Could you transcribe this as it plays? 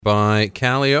by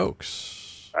Callie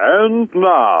Oakes. And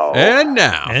now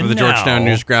from the Georgetown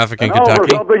News Graphic in Kentucky. Kentucky.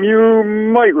 For something you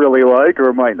might really like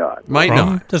or might not. Might from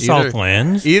not. The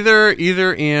Southlands.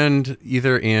 Either and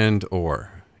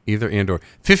or.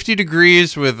 50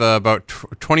 degrees with about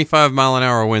 25 mile an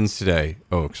hour winds today.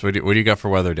 Oakes, what do you got for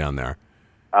weather down there?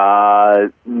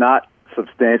 Not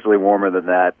substantially warmer than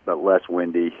that, but less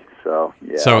windy. So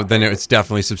yeah. So then it's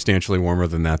definitely substantially warmer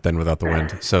than that. Then without the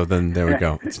wind. So then there we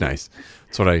go. It's nice.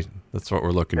 That's what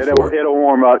we're looking for. It'll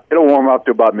warm up. It'll warm up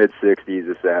to about mid-60s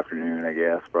this afternoon, I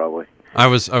guess, probably. I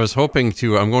was hoping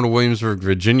to. I'm going to Williamsburg,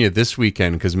 Virginia this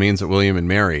weekend because Maine's at William and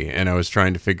Mary, and I was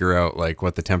trying to figure out like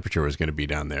what the temperature was going to be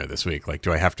down there this week. Like,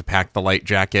 do I have to pack the light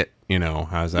jacket? You know,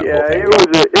 how's that? Yeah, it was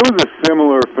a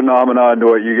similar phenomenon to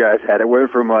what you guys had. It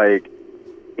went from like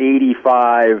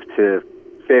 85 to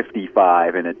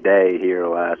 55 in a day here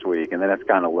last week, and then it's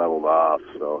kind of leveled off.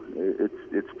 So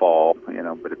it's fall,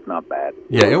 but it's not bad.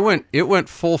 Yeah, it went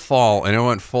full fall, and it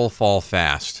went full fall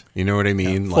fast. You know what I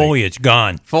mean? Yeah, foliage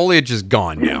gone. Foliage is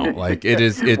gone now. Like it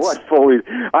is. It's what foliage?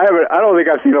 I don't think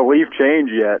I've seen a leaf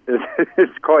change yet.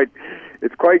 It's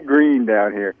quite green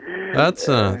down here. That's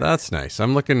nice.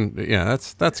 I'm looking. Yeah,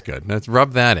 that's good.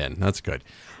 Rub that in. That's good.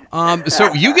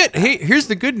 So you get. Hey, here's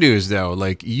the good news though.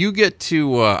 Like you get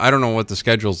to. I don't know what the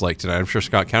schedule's like tonight. I'm sure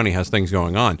Scott County has things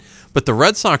going on, but the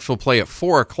Red Sox will play at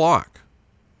 4:00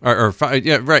 or 5.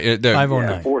 Yeah, right.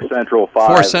 5:09. 4 Central, 5.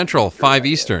 4 Central, 5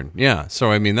 Eastern. Yeah.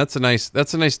 So I mean, that's a nice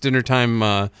dinner time.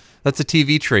 That's a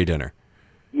TV tray dinner.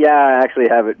 Yeah, I actually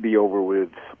have it be over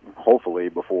with. Hopefully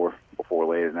before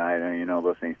late at night. And,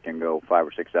 those things can go 5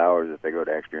 or 6 hours if they go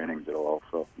to extra innings at all.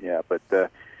 So yeah, but.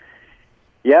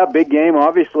 Yeah, big game.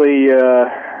 Obviously,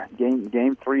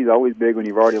 game 3 is always big when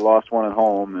you've already lost one at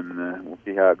home, and we'll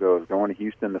see how it goes. Going to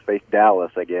Houston to face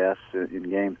Dallas, I guess, in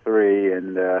game 3,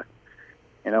 and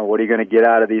what are you going to get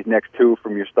out of these next 2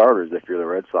 from your starters if you're the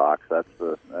Red Sox? That's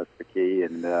the key,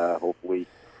 and hopefully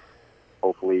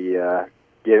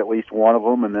get at least one of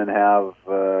them, and then have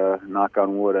knock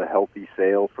on wood a healthy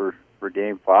sail for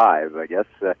game 5. I guess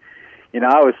I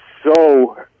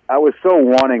was so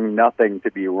wanting nothing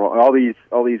to be wrong. All these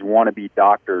wannabe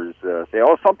doctors say,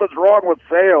 "Oh, something's wrong with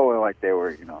Sale," and like they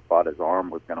were, thought his arm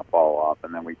was going to fall off,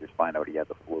 and then we just find out he had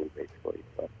the flu, basically.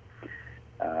 So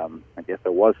I guess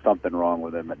there was something wrong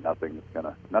with him, and nothing that's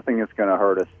gonna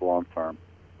hurt us long term.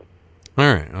 All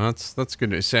right, well, that's good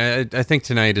news. I think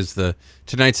tonight's the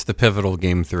pivotal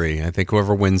game 3. I think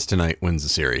whoever wins tonight wins the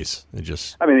series.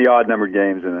 The odd numbered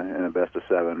games in a best of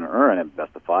 7 or in a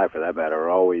best of 5 for that matter are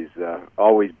always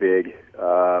big.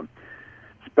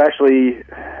 Especially,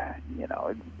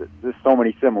 there's so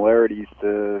many similarities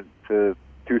to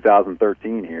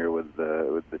 2013 here with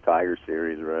the Tigers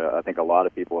series. Where I think a lot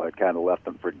of people had kind of left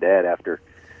them for dead after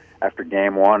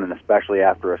game 1, and especially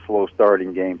after a slow start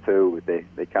in game 2, they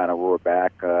kind of roar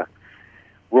back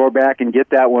and get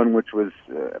that one, which was,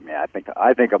 I think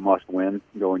a must win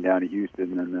going down to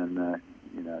Houston, and then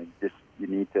you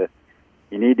need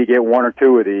to get 1 or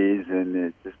 2 of these, and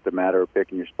it's just a matter of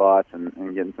picking your spots and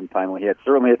getting some timely hits.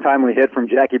 Certainly a timely hit from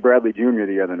Jackie Bradley Jr.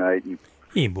 the other night.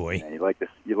 Hey boy, you'd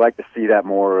like to see that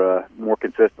more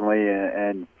consistently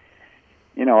and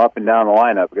up and down the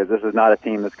lineup, because this is not a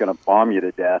team that's going to bomb you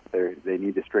to death. They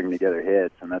need to string together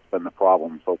hits, and that's been the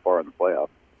problem so far in the playoffs.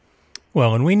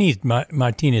 Well, and we need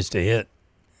Martinez to hit.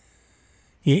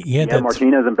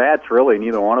 Martinez and Bats, really,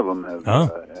 neither one of them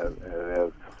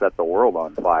have set the world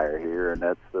on fire here, and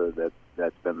that's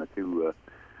been the two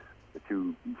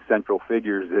central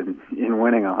figures in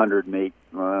winning 108,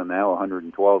 now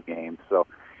 112 games. So,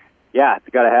 yeah, it's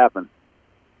got to happen.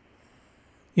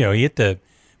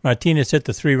 Martinez hit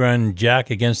the 3-run jack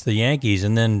against the Yankees,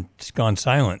 and then it's gone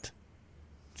silent.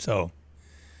 So,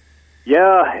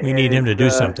 yeah, we need him to do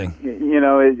something.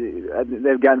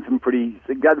 They've gotten some key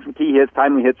hits,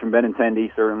 timely hits from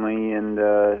Benintendi certainly, and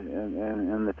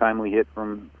the timely hit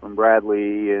from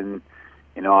Bradley, and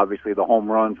obviously the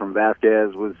home run from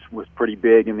Vasquez was pretty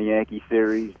big in the Yankee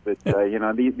series. But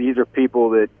these are people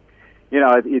that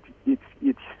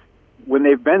it's when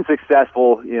they've been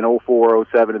successful in 04,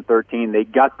 07, and 13, they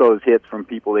got those hits from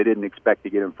people they didn't expect to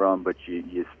get them from, but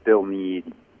you still need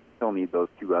those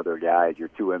 2 other guys, your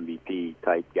 2 MVP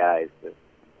type guys, to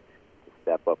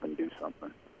step up and do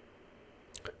something.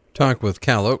 Talk with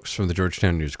Cal Oakes from the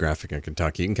Georgetown News Graphic in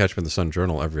Kentucky. You can catch him in the Sun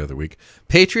Journal every other week.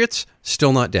 Patriots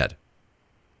still not dead.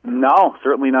 No,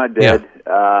 certainly not dead. Yeah.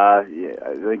 I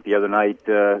think the other night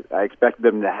I expected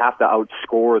them to have to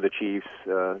outscore the Chiefs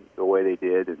the way they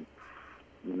did, and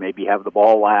maybe have the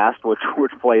ball last, which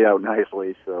played out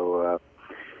nicely. So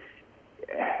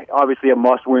obviously a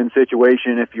must-win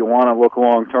situation if you want to look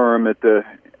long-term at the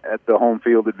at the home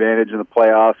field advantage in the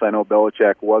playoffs. I know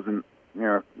Belichick wasn't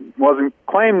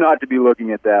claimed not to be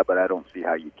looking at that, but I don't see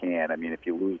how you can. I mean, if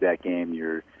you lose that game,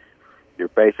 you're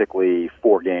basically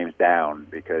 4 games down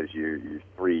because you're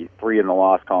three in the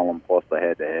loss column plus the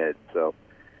head-to-head. So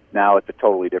now it's a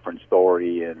totally different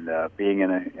story, and being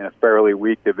in a fairly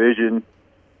weak division,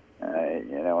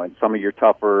 and some of your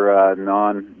tougher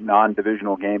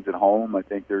non-divisional games at home, I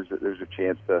think there's a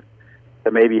chance to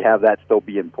maybe have that still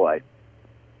be in play.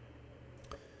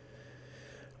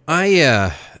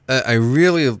 I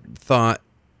really thought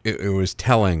it was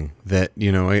telling that,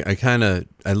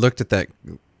 I looked at that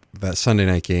Sunday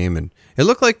night game, and it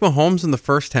looked like Mahomes in the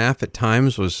first half at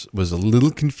times was a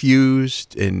little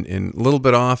confused and a little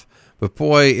bit off. But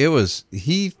boy,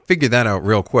 he figured that out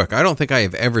real quick. I don't think I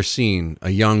have ever seen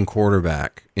a young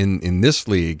quarterback in this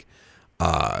league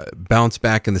bounce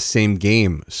back in the same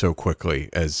game so quickly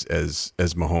as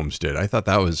Mahomes did. I thought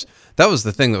that was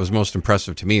the thing that was most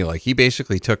impressive to me. Like, he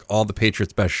basically took all the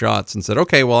Patriots' best shots and said,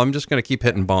 "Okay, well, I'm just going to keep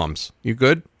hitting bombs. You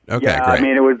good? Okay, yeah, great." I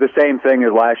mean, it was the same thing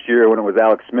as last year when it was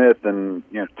Alex Smith and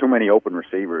too many open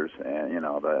receivers, and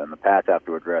the Pats have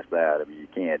to address that. I mean,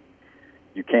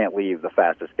 you can't leave the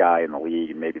fastest guy in the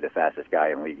league and maybe the fastest guy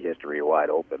in league history wide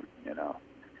open. And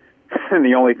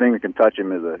the only thing that can touch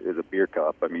him is a beer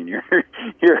cup. I mean, you're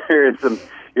in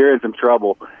some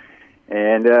trouble,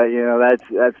 and that's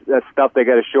stuff they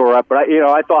got to shore up. But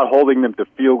I thought holding them to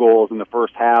field goals in the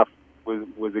first half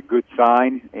was a good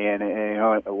sign, and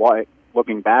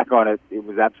looking back on it, it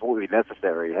was absolutely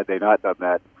necessary. Had they not done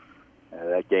that,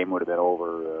 that game would have been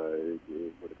over. It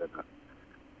would have been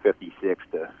a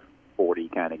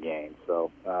 56-40 kind of game.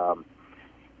 So.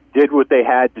 Did what they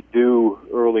had to do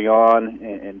early on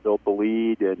and built the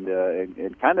lead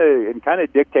and kind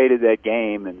of dictated that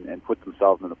game and put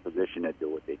themselves in a position to do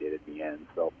what they did at the end.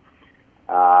 So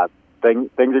things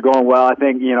are going well. I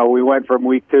think we went from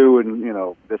week 2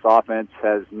 and this offense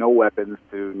has no weapons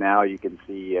to now you can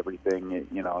see everything.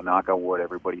 Knock on wood,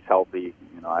 everybody's healthy.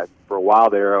 For a while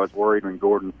there, I was worried when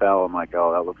Gordon fell. I'm like,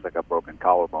 oh, that looks like a broken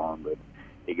collarbone, but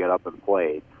he got up and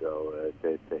played. So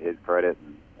to his credit,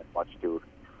 and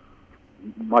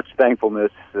much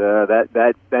thankfulness,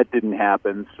 that didn't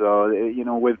happen. So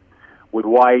with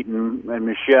White and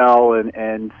Michelle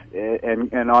and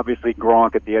obviously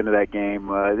Gronk at the end of that game,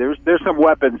 there's some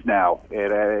weapons now,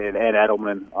 and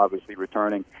Edelman obviously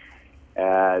returning.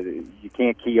 You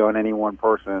can't key on any one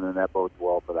person, and that bodes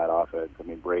well for that offense. I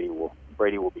mean, Brady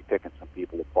will be picking some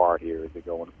people apart here as they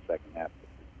go into the second half.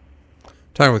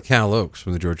 Talking with Cal Oakes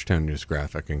from the Georgetown News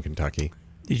Graphic in Kentucky.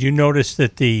 Did you notice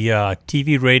that the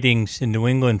TV ratings in New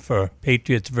England for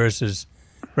Patriots versus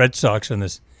Red Sox in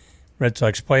this Red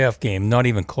Sox playoff game, not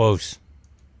even close?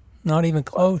 Not even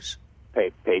close.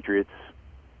 Patriots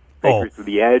with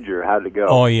the edge, or how did it go?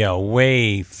 Oh, yeah,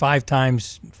 way 4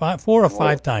 or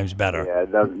 5 times better. Yeah,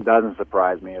 it doesn't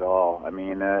surprise me at all. I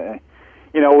mean, it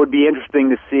would be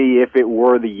interesting to see if it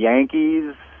were the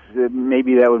Yankees.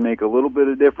 Maybe that would make a little bit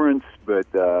of difference, but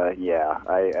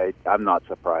I'm not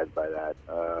surprised by that.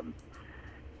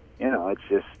 It's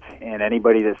just, and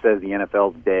anybody that says the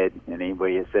NFL's dead, and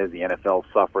anybody that says the NFL's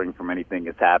suffering from anything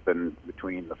that's happened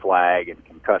between the flag and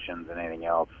concussions and anything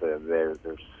else,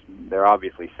 they're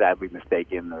obviously sadly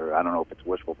mistaken, or I don't know if it's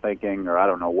wishful thinking, or I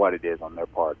don't know what it is on their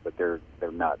part, but they're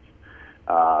nuts.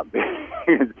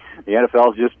 The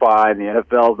NFL's just fine. The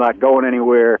NFL's not going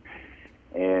anywhere,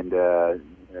 and the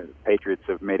Patriots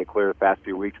have made it clear the past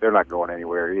few weeks they're not going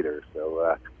anywhere either.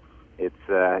 So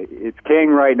it's king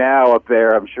right now up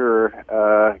there, I'm sure.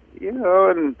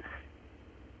 And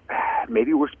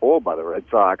maybe we're spoiled by the Red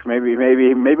Sox. Maybe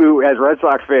as Red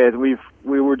Sox fans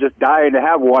we were just dying to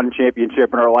have one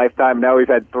championship in our lifetime. Now we've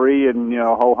had 3, and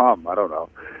ho hum. I don't know.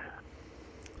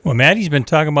 Well, Maddie's been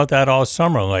talking about that all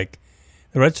summer. Like,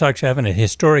 the Red Sox having a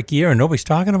historic year, and nobody's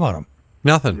talking about them.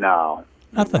 Nothing.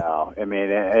 Nothing. No. I mean,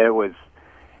 it was.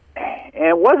 And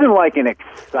it wasn't like an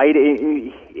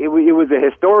exciting. It was a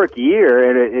historic year,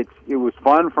 and it was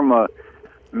fun from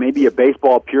maybe a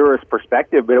baseball purist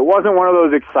perspective. But it wasn't one of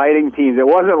those exciting teams. It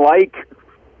wasn't like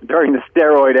during the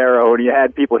steroid era when you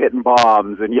had people hitting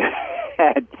bombs, and you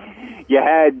had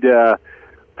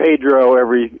Pedro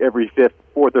every 4th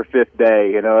or 5th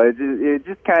day. It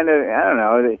just kind of, I don't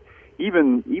know.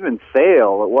 Even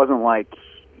Sale, it wasn't like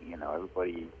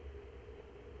everybody.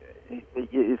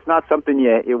 It's not something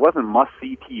it wasn't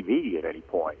must-see TV at any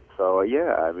point. So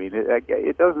yeah, I mean,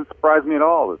 it doesn't surprise me at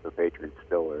all that the Patriots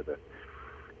still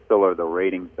are the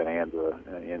ratings bonanza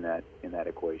in that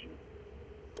equation.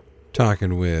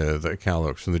 Talking with Cal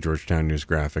Oakes from the Georgetown News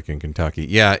Graphic in Kentucky.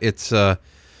 Yeah, it's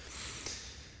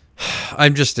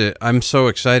I'm so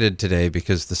excited today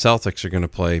because the Celtics are going to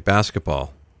play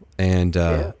basketball, and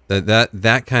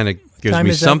that kind of gives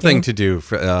me something to do.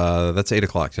 For, that's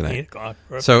 8:00 tonight. 8:00.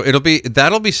 Perfect. So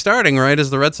that'll be starting right as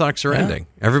the Red Sox are ending.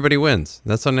 Everybody wins.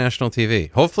 That's on national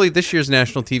TV. Hopefully, this year's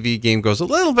national TV game goes a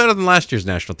little better than last year's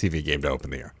national TV game to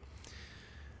open the year.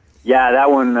 Yeah, that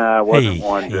one wasn't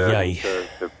one to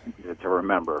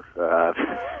remember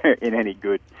in any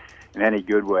good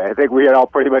way. I think we had all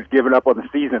pretty much given up on the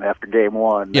season after Game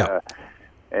 1. Yeah.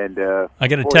 I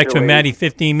got a text from Maddie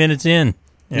 15 minutes in.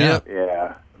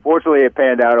 Yeah. Fortunately, it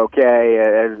panned out okay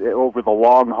over the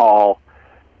long haul.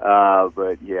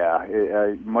 But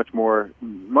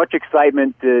much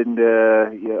excitement and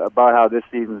about how this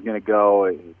season is going to go.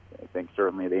 I think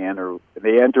certainly they enter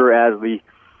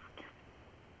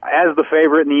as the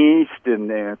favorite in the East,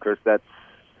 and of course that's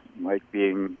like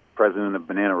being president of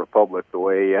Banana Republic, the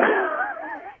way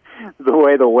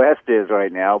the West is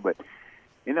right now. But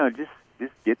just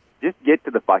get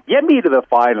to the get me to the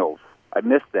finals. I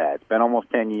missed that. It's been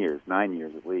almost 9 years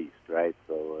at least, right?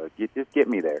 So just get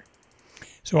me there.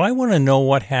 So I want to know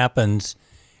what happens.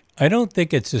 I don't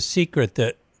think it's a secret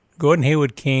that Gordon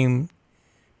Hayward came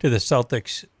to the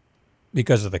Celtics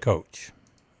because of the coach.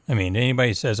 I mean,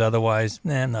 anybody says otherwise,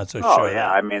 I'm not so sure. Oh,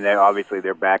 yeah. I mean,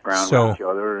 their background with each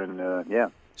other,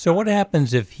 and So what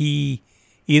happens if he,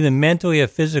 either mentally or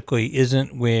physically,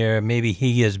 isn't where maybe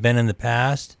he has been in the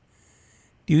past?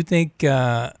 Do you think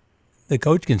the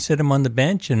coach can sit him on the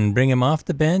bench and bring him off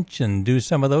the bench and do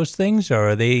some of those things, or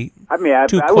are they I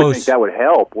too would close? think that would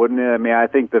help, wouldn't it? I mean, I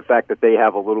think the fact that they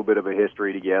have a little bit of a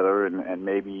history together, and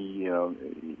maybe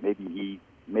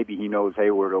he knows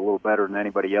Hayward a little better than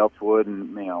anybody else would,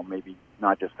 and maybe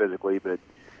not just physically,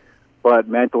 but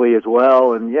mentally as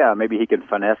well, and maybe he can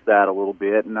finesse that a little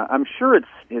bit. And I'm sure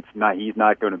it's not. He's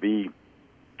not going to be.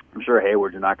 I'm sure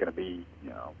Hayward's not going to be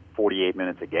 48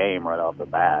 minutes a game right off the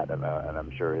bat, and I'm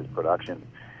sure his production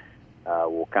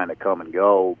will kind of come and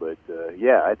go. But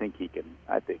I think he can.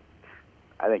 I think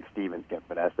Stevens can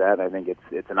finesse that. I think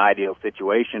it's an ideal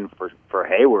situation for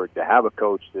Hayward to have a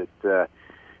coach that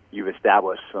you've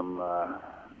established some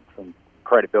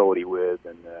credibility with,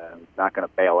 and not going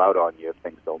to bail out on you if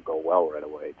things don't go well right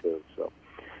away too. So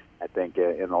I think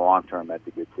in the long term that's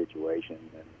a good situation.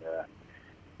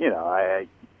 And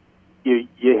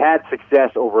you had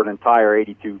success over an entire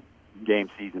 82 game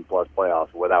season plus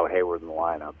playoffs without Hayward in the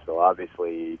lineup. So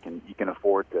obviously you can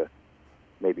afford to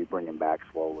maybe bring him back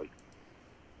slowly.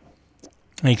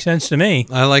 Makes sense to me.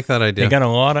 I like that idea. They got a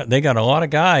lot of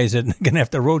guys that are going to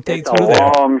have to rotate through there.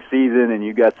 It's a long season, and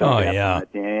you got some. Oh yeah.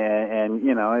 And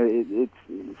it's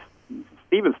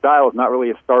Steven's style is not really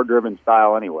a star-driven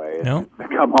style anyway. No. It's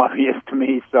become obvious to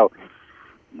me. So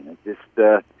just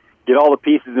get all the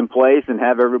pieces in place and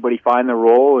have everybody find their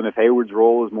role. And if Hayward's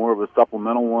role is more of a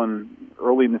supplemental one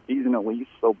early in the season, at least,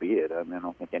 so be it. I mean, I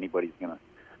don't think anybody's going to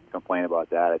complain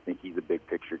about that. I think he's a big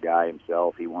picture guy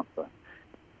himself. He wants to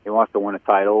win a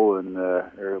title and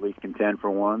or at least contend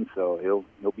for one. So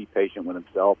he'll be patient with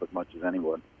himself as much as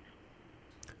anyone.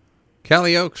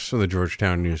 Callie Oakes from the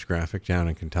Georgetown News Graphic down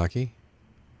in Kentucky.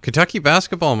 Kentucky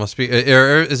basketball must be.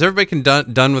 Is everybody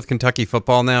done with Kentucky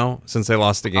football now since they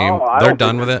lost the game? They're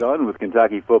done with it. Done with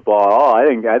Kentucky football at all.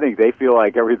 I think they feel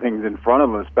like everything's in front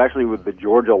of them, especially with the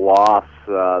Georgia loss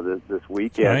this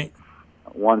weekend. Right.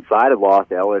 One-sided loss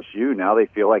to LSU. Now they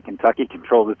feel like Kentucky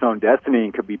controls its own destiny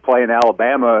and could be playing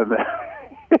Alabama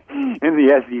in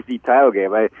the SEC title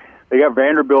game. They got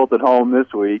Vanderbilt at home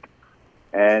this week,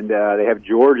 and they have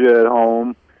Georgia at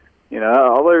home. They've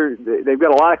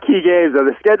got a lot of key games.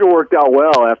 The schedule worked out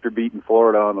well after beating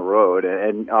Florida on the road,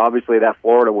 and obviously that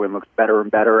Florida win looks better and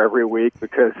better every week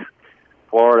because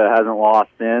Florida hasn't lost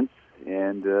since,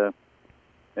 and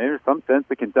there's some sense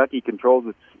that Kentucky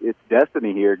controls its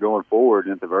destiny here going forward,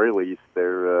 and at the very least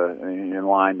they're in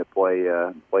line to play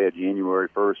a January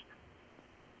 1st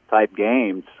type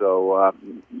game. So,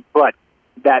 but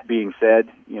that being said,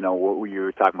 what you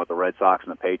were talking about the Red Sox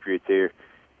and the Patriots here,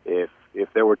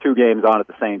 if there were two games on at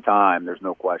the same time, there's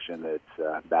no question that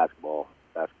it's basketball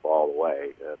all the way.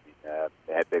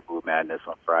 They had Big Blue Madness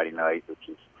on Friday night, which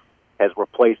has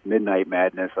replaced Midnight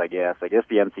Madness, I guess. I guess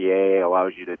the NCAA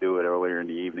allows you to do it earlier in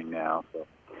the evening now. So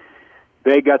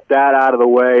they got that out of the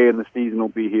way, and the season will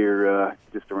be here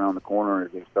just around the corner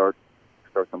as they start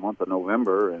the month of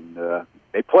November. And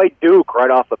they play Duke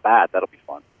right off the bat. That'll be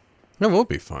fun. It will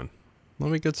be fun.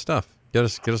 That'll be good stuff. Get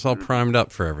us all primed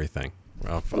up for everything.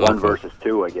 One versus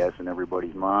two, I guess, in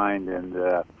everybody's mind,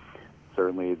 and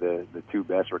certainly the two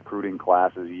best recruiting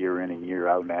classes year in and year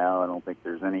out now. I don't think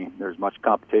there's much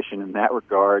competition in that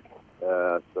regard.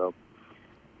 So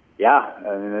Yeah,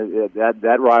 I mean,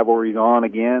 that rivalry's on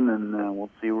again, and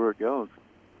we'll see where it goes.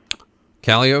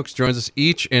 Callie Oakes joins us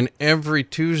each and every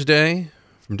Tuesday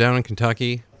from down in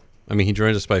Kentucky. I mean, he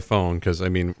joins us by phone because, I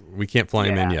mean, we can't fly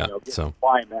him in yet. So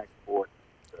flying back and forth.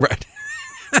 Right.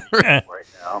 right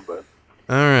now, but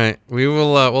all right.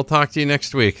 We'll talk to you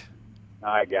next week. all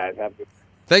right, guys, have a good.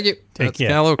 Thank you. Take care.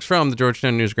 Cal Oakes from the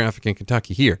Georgetown News Graphic in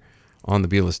Kentucky here on the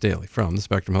Bealist Daily from the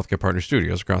Spectrum Healthcare Partner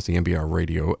Studios across the NBR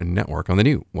Radio Network on the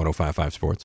new 105.5 Sports.